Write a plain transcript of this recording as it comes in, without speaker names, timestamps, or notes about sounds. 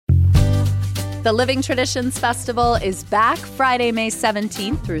The Living Traditions Festival is back Friday, May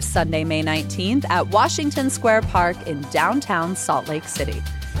 17th through Sunday, May 19th at Washington Square Park in downtown Salt Lake City.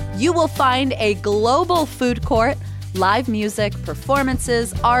 You will find a global food court, live music,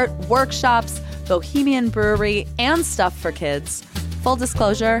 performances, art, workshops, bohemian brewery, and stuff for kids. Full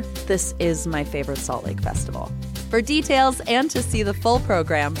disclosure, this is my favorite Salt Lake festival. For details and to see the full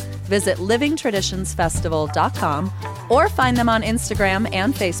program, visit livingtraditionsfestival.com or find them on Instagram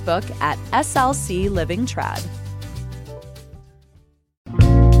and Facebook at SLC Living Trad.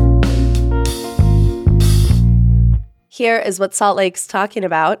 Here is what Salt Lake's talking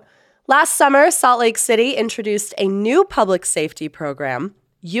about. Last summer, Salt Lake City introduced a new public safety program,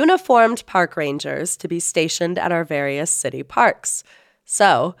 uniformed park rangers to be stationed at our various city parks.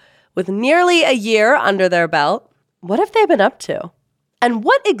 So, with nearly a year under their belt, what have they been up to? And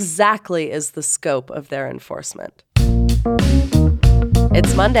what exactly is the scope of their enforcement?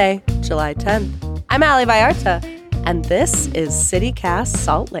 It's Monday, July 10th. I'm Ali Vallarta, and this is CityCast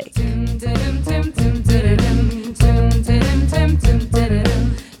Salt Lake.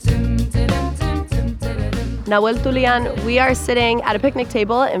 Nahuel Tulian, we are sitting at a picnic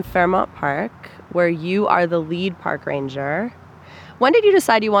table in Fairmont Park, where you are the lead park ranger. When did you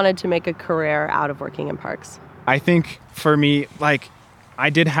decide you wanted to make a career out of working in parks? I think for me,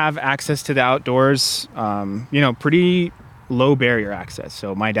 I did have access to the outdoors, pretty low barrier access.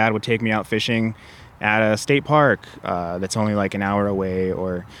 So my dad would take me out fishing at a state park that's only like an hour away,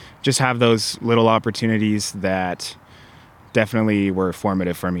 or just have those little opportunities that definitely were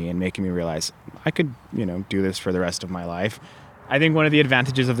formative for me and making me realize I could, do this for the rest of my life. I think one of the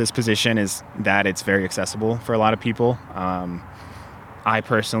advantages of this position is that it's very accessible for a lot of people. I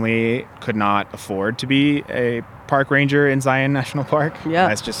personally could not afford to be a park ranger in Zion National Park. Yeah.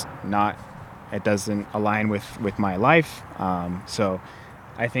 That's just not, it doesn't align with my life. So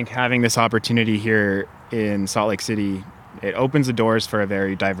I think having this opportunity here in Salt Lake City, it opens the doors for a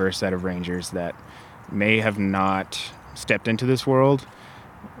very diverse set of rangers that may have not stepped into this world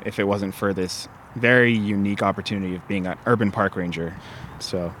if it wasn't for this very unique opportunity of being an urban park ranger.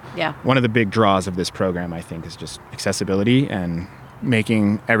 So yeah, one of the big draws of this program, I think, is just accessibility and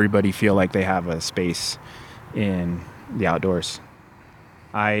making everybody feel like they have a space in the outdoors.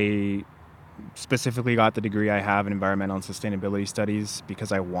 I specifically got the degree I have in environmental and sustainability studies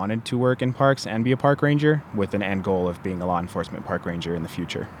because I wanted to work in parks and be a park ranger with an end goal of being a law enforcement park ranger in the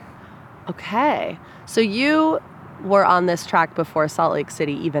future. Okay. So you were on this track before Salt Lake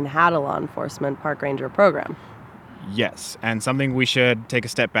City even had a law enforcement park ranger program. Yes. And something we should take a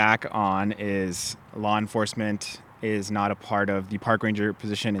step back on is law enforcement is not a part of the park ranger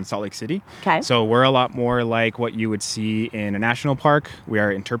position in Salt Lake City. Okay. So we're a lot more like what you would see in a national park. We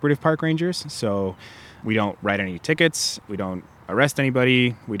are interpretive park rangers. So we don't write any tickets. We don't arrest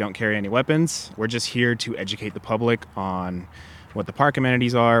anybody. We don't carry any weapons. We're just here to educate the public on what the park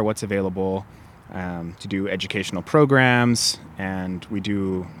amenities are, what's available, to do educational programs, and we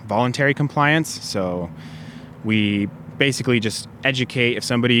do voluntary compliance. So we basically just educate. If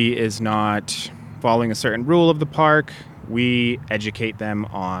somebody is not following a certain rule of the park, we educate them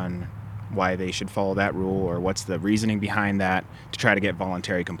on why they should follow that rule or what's the reasoning behind that to try to get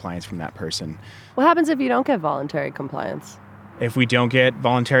voluntary compliance from that person. What happens if you don't get voluntary compliance? If we don't get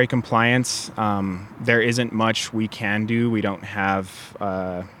voluntary compliance, there isn't much we can do. We don't have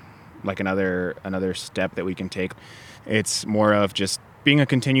another step that we can take. It's more of just being a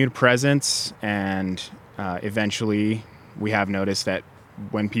continued presence, and eventually we have noticed that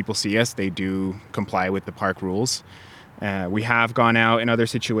when people see us, they do comply with the park rules. We have gone out in other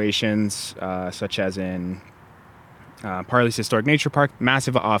situations, such as in Parley's Historic Nature Park,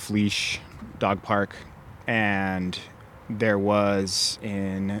 massive off-leash dog park, and there was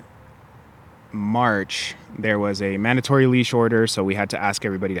in March, there was a mandatory leash order, so we had to ask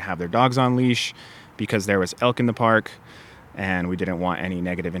everybody to have their dogs on leash because there was elk in the park, and we didn't want any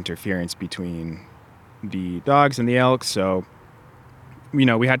negative interference between the dogs and the elk, so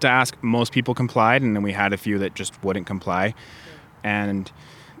we had to ask. Most people complied, and then we had a few that just wouldn't comply. And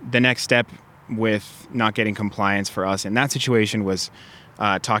the next step with not getting compliance for us in that situation was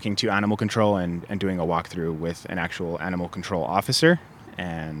talking to animal control and doing a walkthrough with an actual animal control officer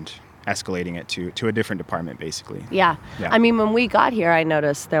and escalating it to a different department, basically. Yeah. I mean, when we got here, I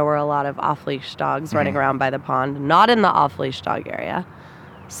noticed there were a lot of off-leash dogs running around by the pond, not in the off-leash dog area.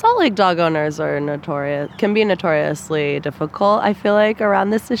 Salt Lake dog owners can be notoriously difficult, I feel like, around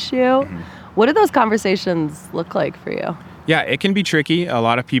this issue. Mm-hmm. What do those conversations look like for you? Yeah, it can be tricky. A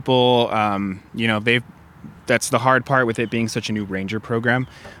lot of people, that's the hard part with it being such a new ranger program.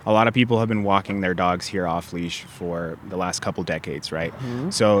 A lot of people have been walking their dogs here off leash for the last couple decades, right?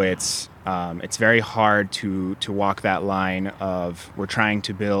 So it's very hard to walk that line of we're trying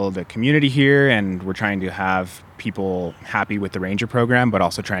to build a community here and we're trying to have people happy with the ranger program, but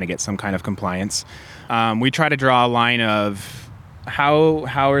also trying to get some kind of compliance. We try to draw a line of how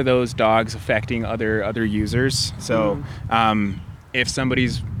are those dogs affecting other users. So if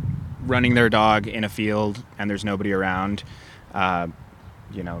somebody's running their dog in a field and there's nobody around,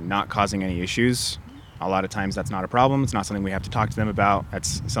 not causing any issues, a lot of times that's not a problem. It's not something we have to talk to them about.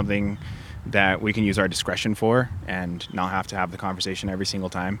 That's something that we can use our discretion for and not have to have the conversation every single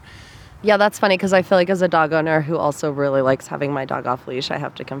time. Yeah, that's funny because I feel like as a dog owner who also really likes having my dog off leash, I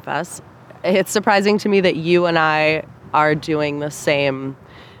have to confess, it's surprising to me that you and I are doing the same,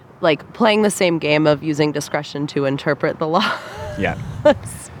 like playing the same game of using discretion to interpret the law. Yeah.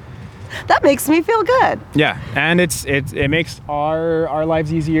 That makes me feel good. Yeah, and it makes our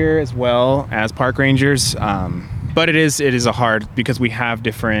lives easier as well as park rangers. But it is a hard, because we have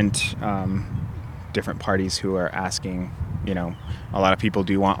different parties who are asking. A lot of people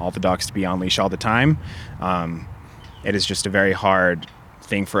do want all the dogs to be on leash all the time. It is just a very hard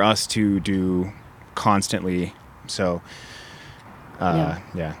thing for us to do constantly. So,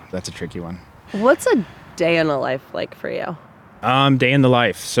 yeah, that's a tricky one. What's a day in a life like for you? Day in the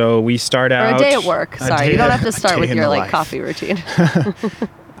life. So we start out... Or a day at work. Sorry, you don't have to start with your coffee routine.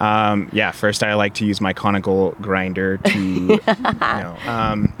 First I like to use my conical grinder to,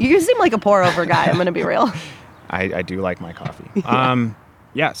 You seem like a pour-over guy, I'm going to be real. I do like my coffee.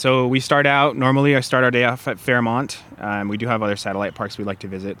 So we start out, normally I start our day off at Fairmont. We do have other satellite parks we'd like to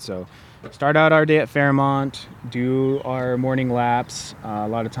visit. So start out our day at Fairmont, do our morning laps. A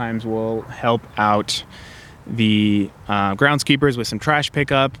lot of times we'll help out the groundskeepers with some trash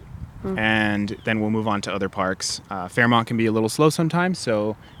pickup, and then we'll move on to other parks. Fairmont can be a little slow sometimes,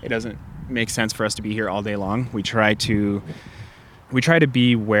 so it doesn't make sense for us to be here all day long. We try to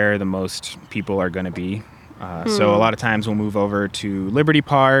be where the most people are going to be. So a lot of times we'll move over to Liberty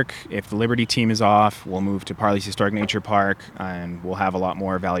Park. If the Liberty team is off, we'll move to Parley's Historic Nature Park, and we'll have a lot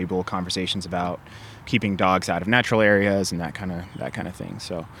more valuable conversations about keeping dogs out of natural areas and that kind of thing.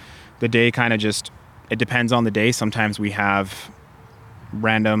 So the day kind of just, it depends on the day. Sometimes we have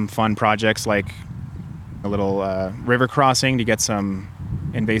random fun projects like a little river crossing to get some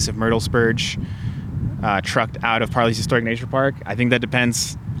invasive myrtle spurge trucked out of Parley's Historic Nature Park. I think that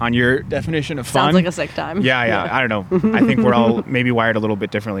depends on your definition of fun. Sounds like a sick time. Yeah. I don't know. I think we're all maybe wired a little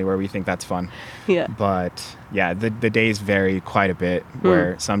bit differently where we think that's fun. Yeah. But yeah, the days vary quite a bit,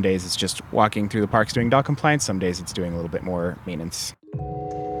 where some days it's just walking through the parks doing dog compliance. Some days it's doing a little bit more maintenance.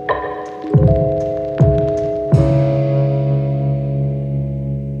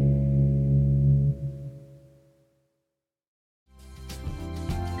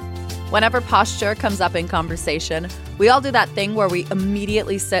 Whenever posture comes up in conversation, we all do that thing where we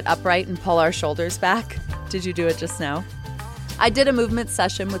immediately sit upright and pull our shoulders back. Did you do it just now? I did a movement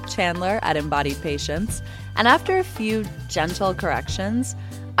session with Chandler at Embodied Patience, and after a few gentle corrections,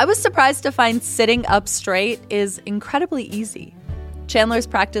 I was surprised to find sitting up straight is incredibly easy. Chandler's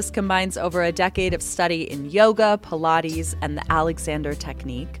practice combines over a decade of study in yoga, Pilates, and the Alexander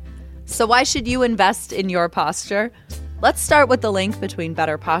technique. So why should you invest in your posture? Let's start with the link between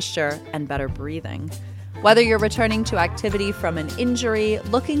better posture and better breathing. Whether you're returning to activity from an injury,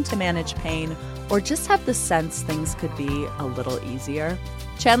 looking to manage pain, or just have the sense things could be a little easier,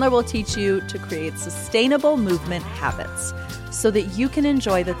 Chandler will teach you to create sustainable movement habits so that you can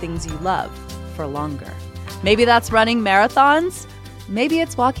enjoy the things you love for longer. Maybe that's running marathons. Maybe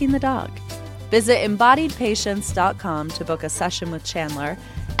it's walking the dog. Visit embodiedpatience.com to book a session with Chandler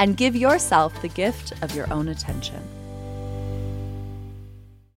and give yourself the gift of your own attention.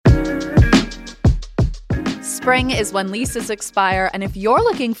 Spring is when leases expire, and if you're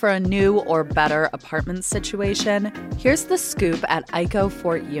looking for a new or better apartment situation, here's the scoop at ICO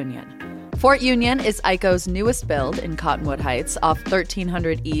Fort Union. Fort Union is ICO's newest build in Cottonwood Heights off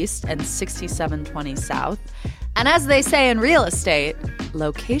 1300 East and 6720 South. And as they say in real estate,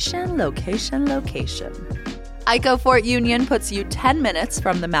 location, location, location. ICO Fort Union puts you 10 minutes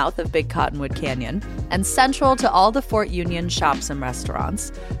from the mouth of Big Cottonwood Canyon and central to all the Fort Union shops and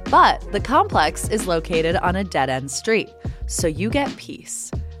restaurants. But the complex is located on a dead-end street, so you get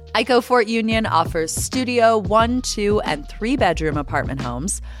peace. ICO Fort Union offers studio 1, 2, and 3-bedroom apartment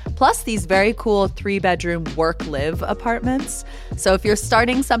homes, plus these very cool 3-bedroom work-live apartments. So if you're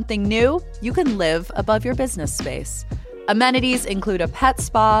starting something new, you can live above your business space. Amenities include a pet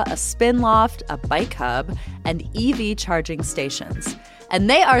spa, a spin loft, a bike hub, and EV charging stations. And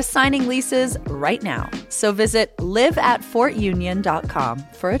they are signing leases right now. So visit liveatfortunion.com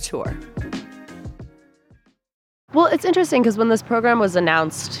for a tour. Well, it's interesting because when this program was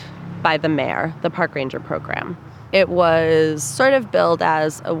announced by the mayor, the park ranger program, it was sort of billed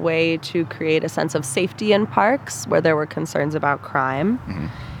as a way to create a sense of safety in parks where there were concerns about crime. Mm-hmm.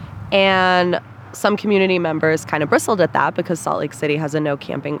 And some community members kind of bristled at that because Salt Lake City has a no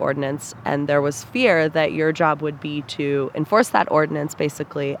camping ordinance, and there was fear that your job would be to enforce that ordinance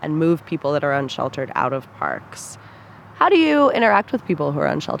basically and move people that are unsheltered out of parks. How do you interact with people who are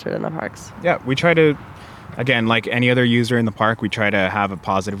unsheltered in the parks? Yeah, we try to, again, like any other user in the park, we try to have a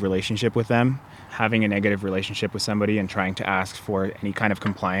positive relationship with them. Having a negative relationship with somebody and trying to ask for any kind of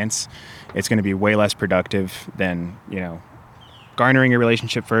compliance, it's going to be way less productive than, garnering a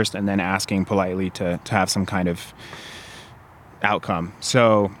relationship first and then asking politely to have some kind of outcome.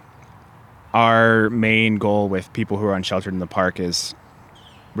 So our main goal with people who are unsheltered in the park is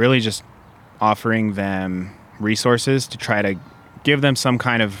really just offering them resources to try to give them some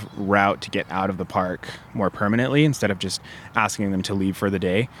kind of route to get out of the park more permanently instead of just asking them to leave for the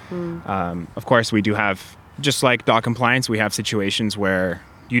day. Of course, we do have, just like dog compliance, we have situations where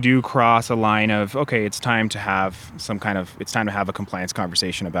you do cross a line of, okay, it's time to have a compliance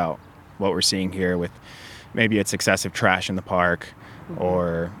conversation about what we're seeing here with maybe it's excessive trash in the park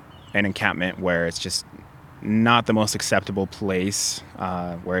or an encampment where it's just not the most acceptable place,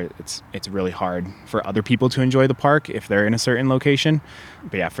 where it's really hard for other people to enjoy the park if they're in a certain location.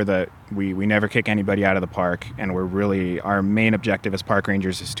 But yeah, we never kick anybody out of the park, and our main objective as park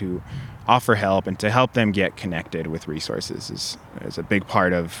rangers is to offer help and to help them get connected with resources is a big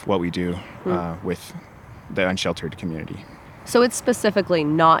part of what we do with the unsheltered community. So it's specifically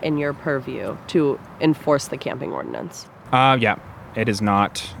not in your purview to enforce the camping ordinance? Yeah, it is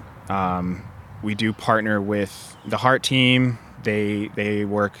not. We do partner with the HEART team. They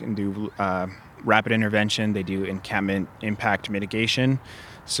work and do rapid intervention. They do encampment impact mitigation.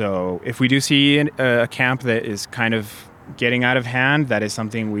 So if we do see a camp that is kind of getting out of hand, that is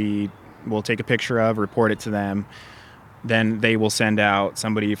something we will take a picture of, report it to them. Then they will send out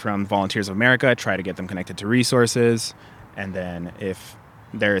somebody from Volunteers of America, try to get them connected to resources. And then if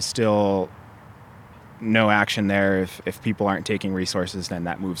there is still no action there, if people aren't taking resources, then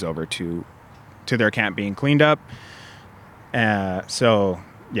that moves over to their camp being cleaned up. So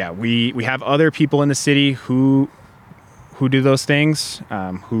yeah, we have other people in the city who do those things,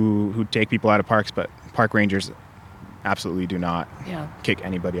 who take people out of parks, but park rangers absolutely do not kick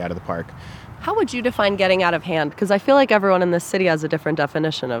anybody out of the park. How would you define getting out of hand? Because I feel like everyone in this city has a different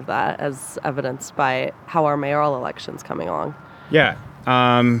definition of that, as evidenced by how our mayoral election's coming along. Yeah.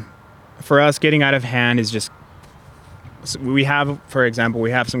 For us, getting out of hand is just, we have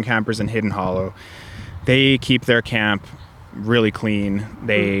some campers in Hidden Hollow. They keep their camp really clean.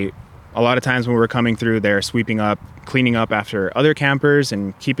 A lot of times when we're coming through, they're sweeping up, cleaning up after other campers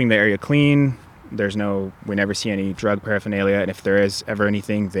and keeping the area clean. We never see any drug paraphernalia, and if there is ever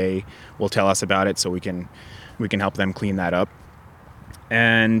anything, they will tell us about it so we can help them clean that up.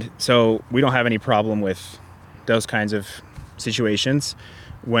 And so we don't have any problem with those kinds of situations.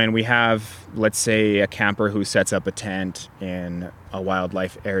 When we have, let's say, a camper who sets up a tent in a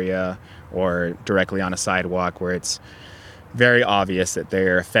wildlife area or directly on a sidewalk where it's very obvious that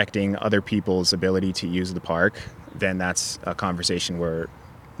they're affecting other people's ability to use the park, then that's a conversation we're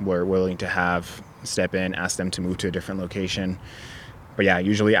willing to step in, ask them to move to a different location. But yeah,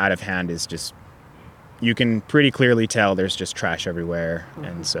 usually out of hand is just, you can pretty clearly tell there's just trash everywhere.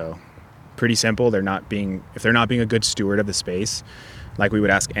 And so pretty simple. If they're not being a good steward of the space, like we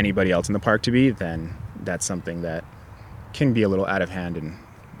would ask anybody else in the park to be, then that's something that can be a little out of hand and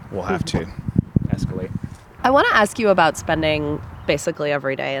we'll have to escalate. I want to ask you about spending basically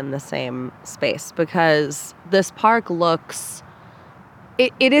every day in the same space, because this park looks,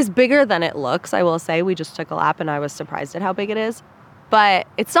 it is bigger than it looks, I will say. We just took a lap and I was surprised at how big it is, but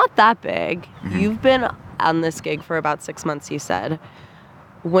it's not that big. Mm-hmm. You've been on this gig for about 6 months, you said.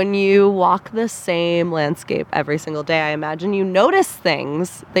 When you walk the same landscape every single day, I imagine you notice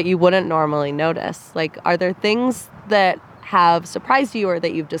things that you wouldn't normally notice. Like, are there things that have surprised you or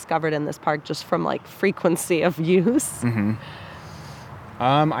that you've discovered in this park just from like frequency of use? Mm-hmm.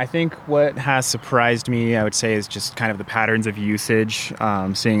 I think what has surprised me, I would say, is just kind of the patterns of usage,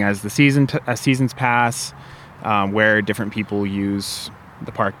 seeing as the seasons pass, where different people use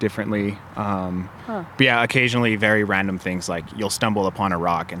the park differently. But yeah, occasionally very random things like you'll stumble upon a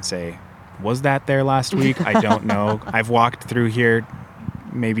rock and say, was that there last week? I don't know. I've walked through here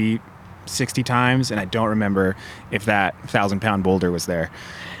maybe 60 times and I don't remember if that 1,000-pound boulder was there.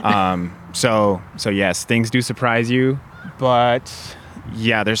 So yes, things do surprise you, but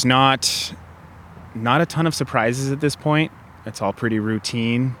Yeah, there's not a ton of surprises at this point. It's all pretty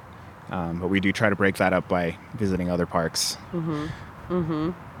routine, but we do try to break that up by visiting other parks.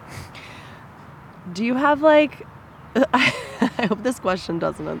 Do you have like, I hope this question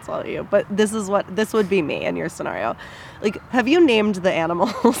doesn't insult you, but this would be me in your scenario. Like, have you named the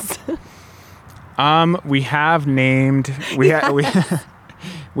animals? We have named,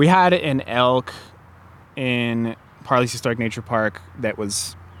 we had an elk in Parley's Historic Nature Park that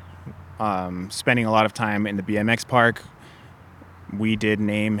was spending a lot of time in the BMX park. We did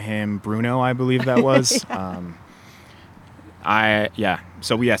name him Bruno, I believe that was.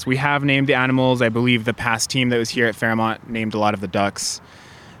 So yes, we have named the animals. I believe the past team that was here at Fairmont named a lot of the ducks,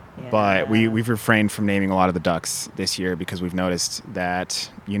 but we've refrained from naming a lot of the ducks this year because we've noticed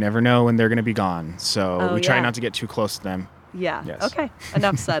that you never know when they're going to be gone. So we try not to get too close to them. Yeah. Yes. Okay.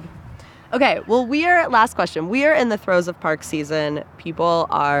 Enough said. Okay. Well, last question. We are in the throes of park season. People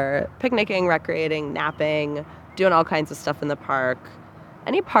are picnicking, recreating, napping, doing all kinds of stuff in the park.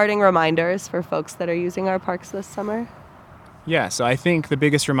 Any parting reminders for folks that are using our parks this summer? Yeah, so I think the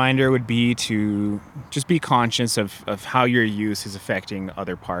biggest reminder would be to just be conscious of how your use is affecting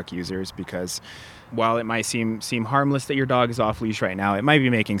other park users, because while it might seem harmless that your dog is off leash right now, it might be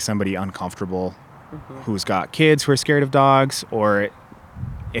making somebody uncomfortable who's got kids who are scared of dogs, or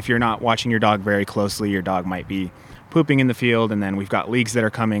if you're not watching your dog very closely, your dog might be pooping in the field, and then we've got leagues that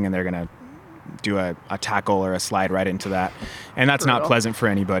are coming and they're going to do a tackle or a slide right into that, and that's not pleasant for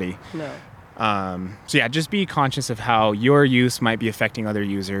anybody. No. So yeah, just be conscious of how your use might be affecting other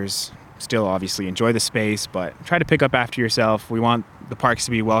users. Still, obviously, enjoy the space, but try to pick up after yourself. We want the parks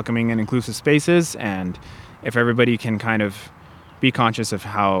to be welcoming and inclusive spaces, and if everybody can kind of be conscious of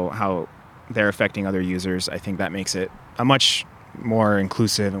how they're affecting other users, I think that makes it a much more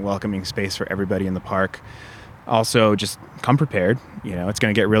inclusive and welcoming space for everybody in the park. Also, just come prepared. It's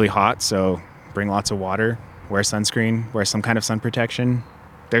going to get really hot, so bring lots of water, wear sunscreen, wear some kind of sun protection.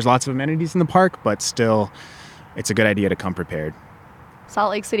 There's lots of amenities in the park, but still, it's a good idea to come prepared.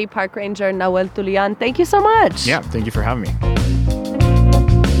 Salt Lake City Park Ranger Nahuel Tulian, thank you so much. Yeah, thank you for having me.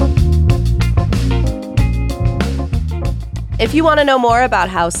 If you want to know more about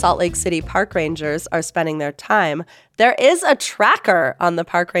how Salt Lake City Park Rangers are spending their time, there is a tracker on the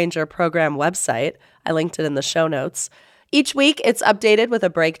Park Ranger program website. I linked it in the show notes. Each week, it's updated with a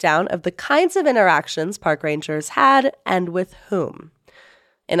breakdown of the kinds of interactions park rangers had and with whom.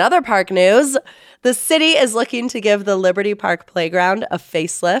 In other park news, the city is looking to give the Liberty Park Playground a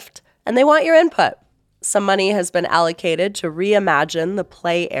facelift, and they want your input. Some money has been allocated to reimagine the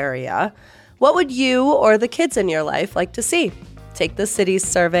play area. What would you or the kids in your life like to see? Take the city's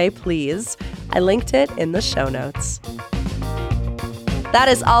survey, please. I linked it in the show notes. That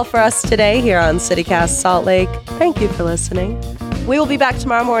is all for us today here on CityCast Salt Lake. Thank you for listening. We will be back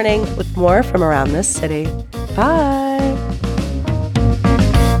tomorrow morning with more from around this city. Bye.